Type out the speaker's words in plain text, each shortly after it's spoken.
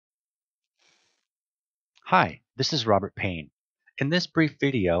Hi, this is Robert Payne. In this brief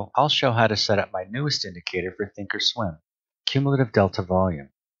video, I'll show how to set up my newest indicator for Thinkorswim, Cumulative Delta Volume.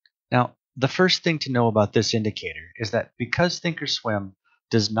 Now, the first thing to know about this indicator is that because Thinkorswim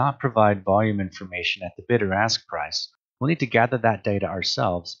does not provide volume information at the bid or ask price, we'll need to gather that data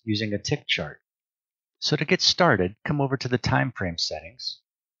ourselves using a tick chart. So to get started, come over to the time frame settings,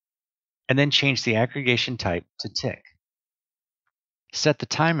 and then change the aggregation type to tick. Set the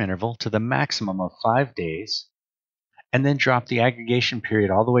time interval to the maximum of 5 days, and then drop the aggregation period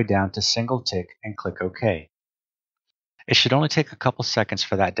all the way down to single tick and click OK. It should only take a couple seconds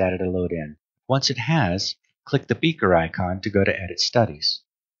for that data to load in. Once it has, click the beaker icon to go to Edit Studies.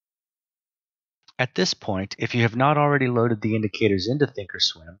 At this point, if you have not already loaded the indicators into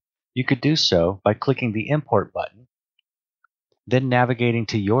Thinkorswim, you could do so by clicking the Import button, then navigating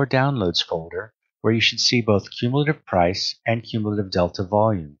to your Downloads folder, where you should see both Cumulative Price and Cumulative Delta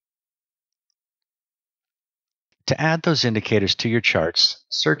Volume. To add those indicators to your charts,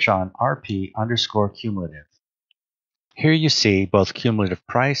 search on RP_cumulative. Here you see both cumulative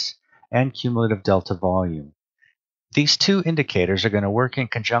price and cumulative delta volume. These two indicators are going to work in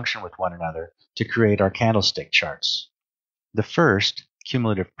conjunction with one another to create our candlestick charts. The first,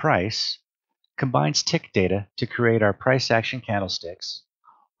 cumulative price, combines tick data to create our price action candlesticks,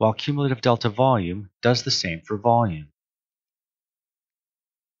 while cumulative delta volume does the same for volume.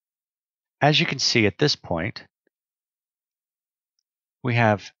 As you can see at this point, we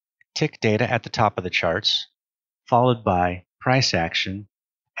have tick data at the top of the charts, followed by price action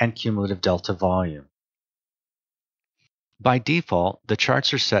and cumulative delta volume. By default, the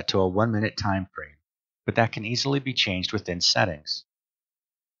charts are set to a 1-minute time frame, but that can easily be changed within settings.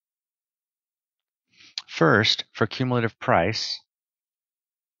 First, for cumulative price,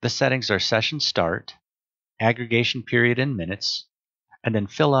 the settings are session start, aggregation period in minutes, and then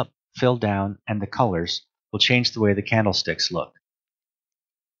fill up, fill down, and the colors will change the way the candlesticks look.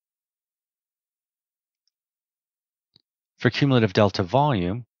 For cumulative delta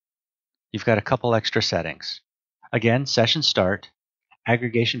volume, you've got a couple extra settings. Again, session start,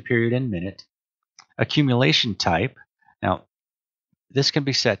 aggregation period in minute, accumulation type. Now, this can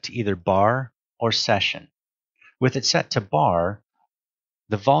be set to either bar or session. With it set to bar,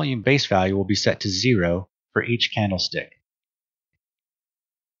 the volume base value will be set to 0 for each candlestick.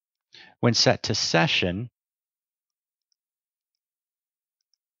 When set to session,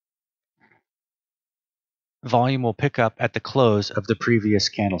 volume will pick up at the close of the previous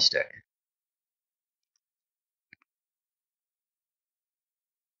candlestick.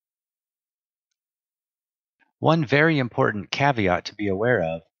 One very important caveat to be aware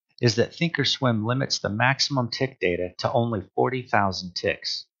of is that Thinkorswim limits the maximum tick data to only 40,000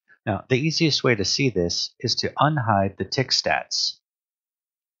 ticks. Now, the easiest way to see this is to unhide the tick stats.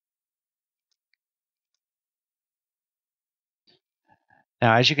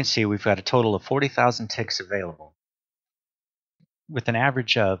 Now, as you can see, we've got a total of 40,000 ticks available. With an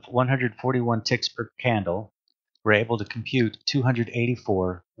average of 141 ticks per candle, we're able to compute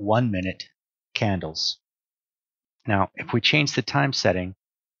 284 1-minute candles. Now, if we change the time setting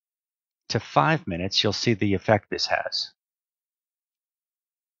to 5 minutes, you'll see the effect this has.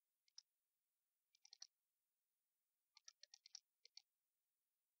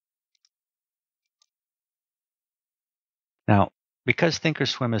 Now, because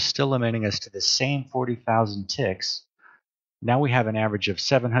Thinkorswim is still limiting us to the same 40,000 ticks, now we have an average of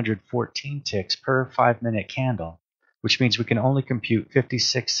 714 ticks per 5-minute candle, which means we can only compute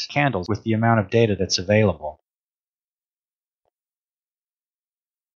 56 candles with the amount of data that's available.